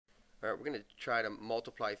All right, we're going to try to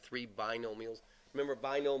multiply three binomials. Remember,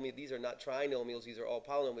 binomial, these are not trinomials, these are all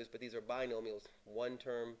polynomials, but these are binomials. One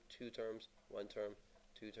term, two terms, one term,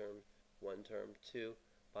 two terms, one term, two.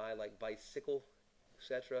 Bi like bicycle,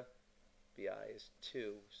 etc. Bi is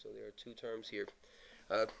two, so there are two terms here.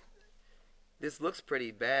 Uh, this looks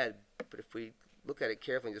pretty bad, but if we look at it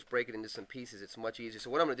carefully and just break it into some pieces, it's much easier. So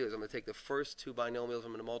what I'm going to do is I'm going to take the first two binomials,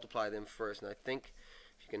 I'm going to multiply them first, and I think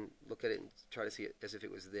if you can look at it and try to see it as if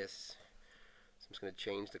it was this. So I'm just going to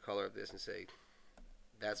change the color of this and say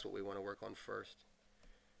that's what we want to work on first,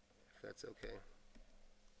 if that's okay.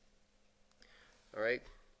 All right.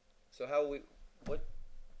 So what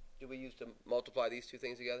do we use to multiply these two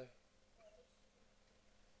things together?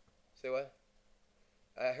 Say what?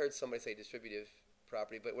 I heard somebody say distributive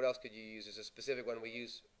property, but what else could you use? There's a specific one we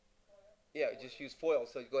use. Yeah, just use FOIL.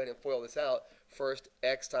 So go ahead and FOIL this out. First,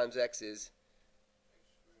 x times x is,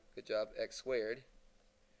 good job, x squared.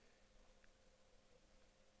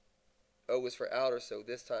 O is for outer, so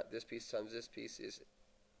this piece times this piece is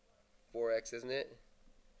 4x, isn't it?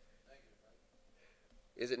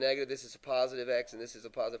 Is it negative? This is a positive x, and this is a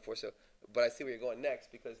positive 4. So, but I see where you're going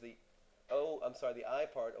next, because the I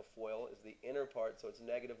part of FOIL is the inner part, so it's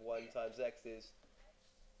negative 1 times x is,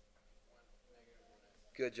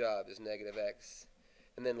 good job, is negative x.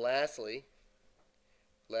 And then lastly,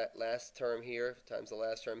 last term here times the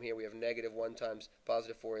last term here, we have negative 1 times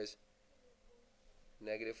positive 4 is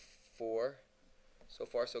negative 4. So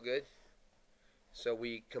far, so good. So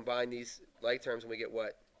we combine these like terms and we get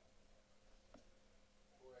what?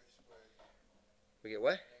 We get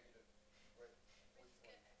what?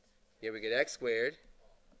 Yeah, we get x squared.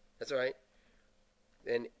 That's all right.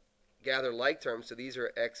 Then gather like terms. So these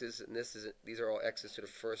are x's, and these are all x's to the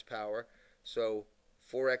first power. So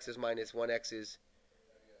 4x's minus 1x is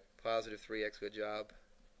positive 3x. Good job.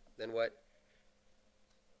 Then what?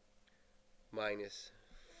 Minus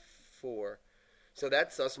 4. So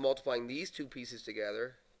that's us multiplying these two pieces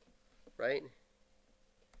together, right?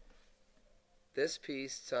 This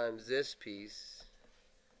piece times this piece,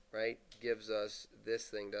 right, gives us this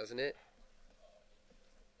thing, doesn't it?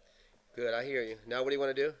 Good, I hear you. Now what do you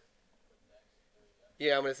want to do?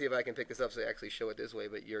 Yeah, I'm going to see if I can pick this up so I actually show it this way,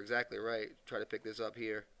 but you're exactly right. Try to pick this up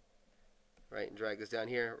here, right, and drag this down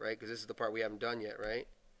here, right, because this is the part we haven't done yet, right?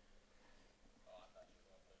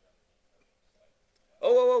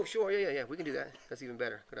 Oh, sure, yeah, we can do that. That's even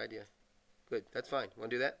better. Good idea. Good, that's fine. Want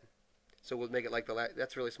to do that? So we'll make it like the last.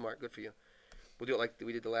 That's really smart. Good for you. We'll do it like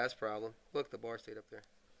we did the last problem. Look, the bar stayed up there.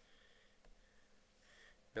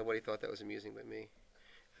 Nobody thought that was amusing but me.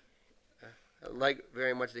 I'd like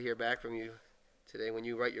very much to hear back from you today when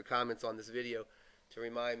you write your comments on this video to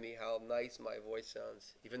remind me how nice my voice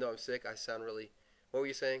sounds. Even though I'm sick, I sound really, what were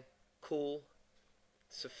you saying? Cool,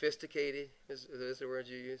 sophisticated, is the words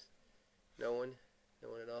you use? No one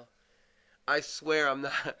at all. I swear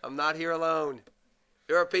I'm not here alone.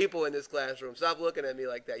 There are people in this classroom. Stop looking at me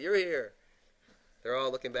like that. You're here. They're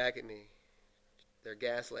all looking back at me. They're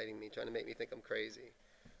gaslighting me, trying to make me think I'm crazy.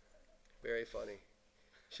 Very funny.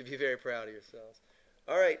 Should be very proud of yourselves.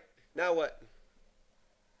 All right, now what?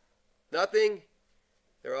 Nothing?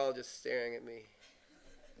 They're all just staring at me.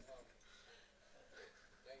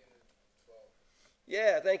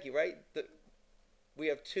 Yeah, thank you, right? We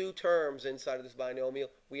have two terms inside of this binomial.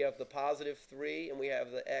 We have the positive 3 and we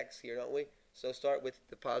have the x here, don't we? So start with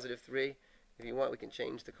the positive 3. If you want, we can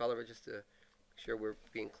change the color of it just to make sure we're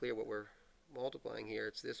being clear what we're multiplying here.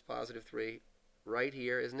 It's this positive 3 right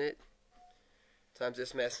here, isn't it? Times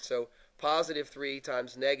this mess. So positive 3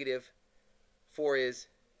 times negative 4 is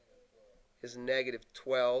negative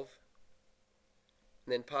 12.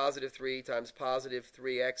 And then positive 3 times positive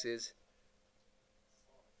 3x is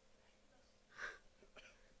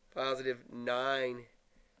positive 9x.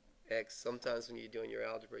 Sometimes when you're doing your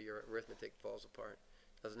algebra, your arithmetic falls apart,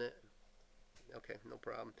 doesn't it? Okay, no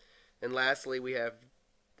problem. And lastly, we have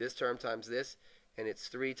this term times this, and it's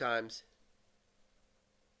 3 times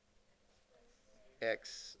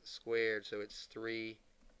x squared, so it's 3x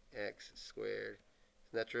squared.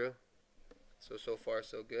 Isn't that true? So far,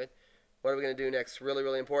 so good. What are we going to do next? Really,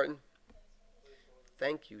 really important.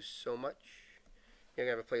 Thank you so much. You're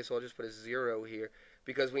going to have a placeholder. Just put a 0 here,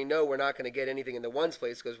 because we know we're not going to get anything in the ones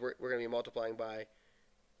place because we're going to be multiplying by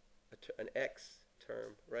an x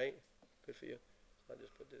term, right? Good for you. I'll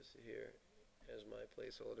just put this here as my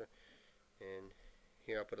placeholder, and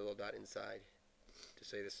here I'll put a little dot inside to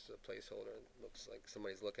say this is a placeholder. It looks like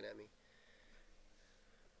somebody's looking at me.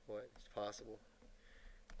 What? It's possible.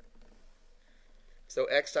 So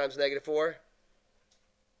x times negative 4?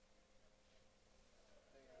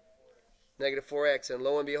 negative 4x, and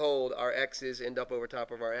lo and behold, our x's end up over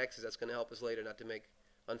top of our x's. That's going to help us later not to make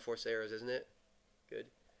unforced errors, isn't it? Good.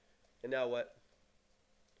 And now what?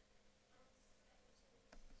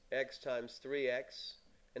 X times 3x,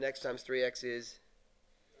 and x times 3x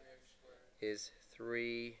is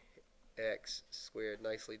 3x squared.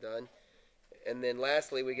 Nicely done. And then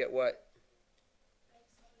lastly, we get what?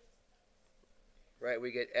 Right,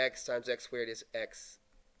 we get x times x squared is x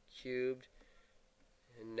cubed.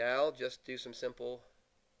 And now just do some simple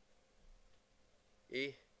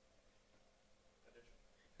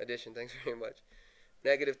addition. Thanks very much.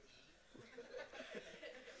 Negative.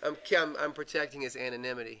 I'm protecting his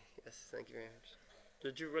anonymity. Yes, thank you very much.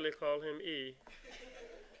 Did you really call him E?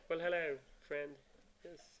 Well, hello, friend.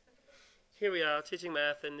 Yes. Here we are, teaching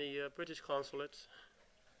math in the British consulate,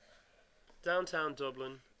 downtown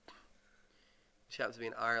Dublin. Which happens to be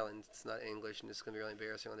in Ireland. It's not English, and it's going to be really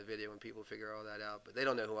embarrassing on the video when people figure all that out. But they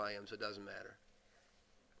don't know who I am, so it doesn't matter.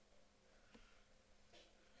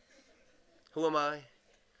 Who am I?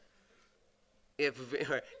 If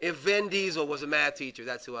Vin Diesel was a math teacher,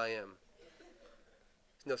 that's who I am.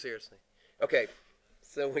 No, seriously. Okay,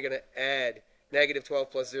 so we're going to add negative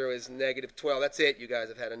 12 plus 0 is negative 12. That's it, you guys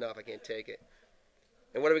have had enough. I can't take it.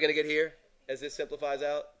 And what are we going to get here as this simplifies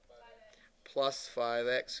out? 5x. Plus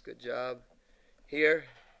 5x. Good job. Here,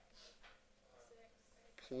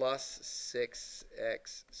 plus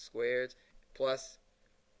 6x squared plus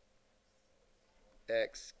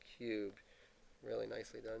x cubed. Really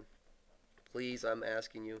nicely done. Please, I'm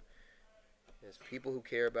asking you, as people who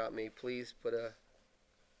care about me, please put a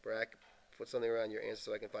bracket, put something around your answer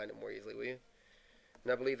so I can find it more easily, will you?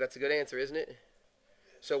 And I believe that's a good answer, isn't it?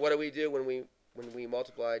 So what do we do when we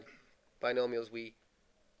multiplied binomials? We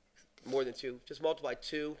more than 2. Just multiply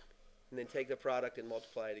 2. And then take the product and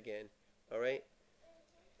multiply it again. All right?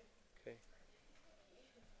 Okay.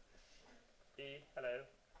 E, hello.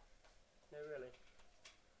 No, really.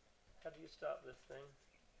 How do you stop this thing?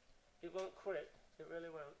 It won't quit. It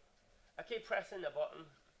really won't. I keep pressing the button,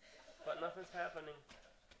 but nothing's happening.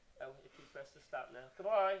 Oh, if you press the stop now.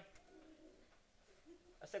 Goodbye.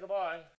 I say goodbye.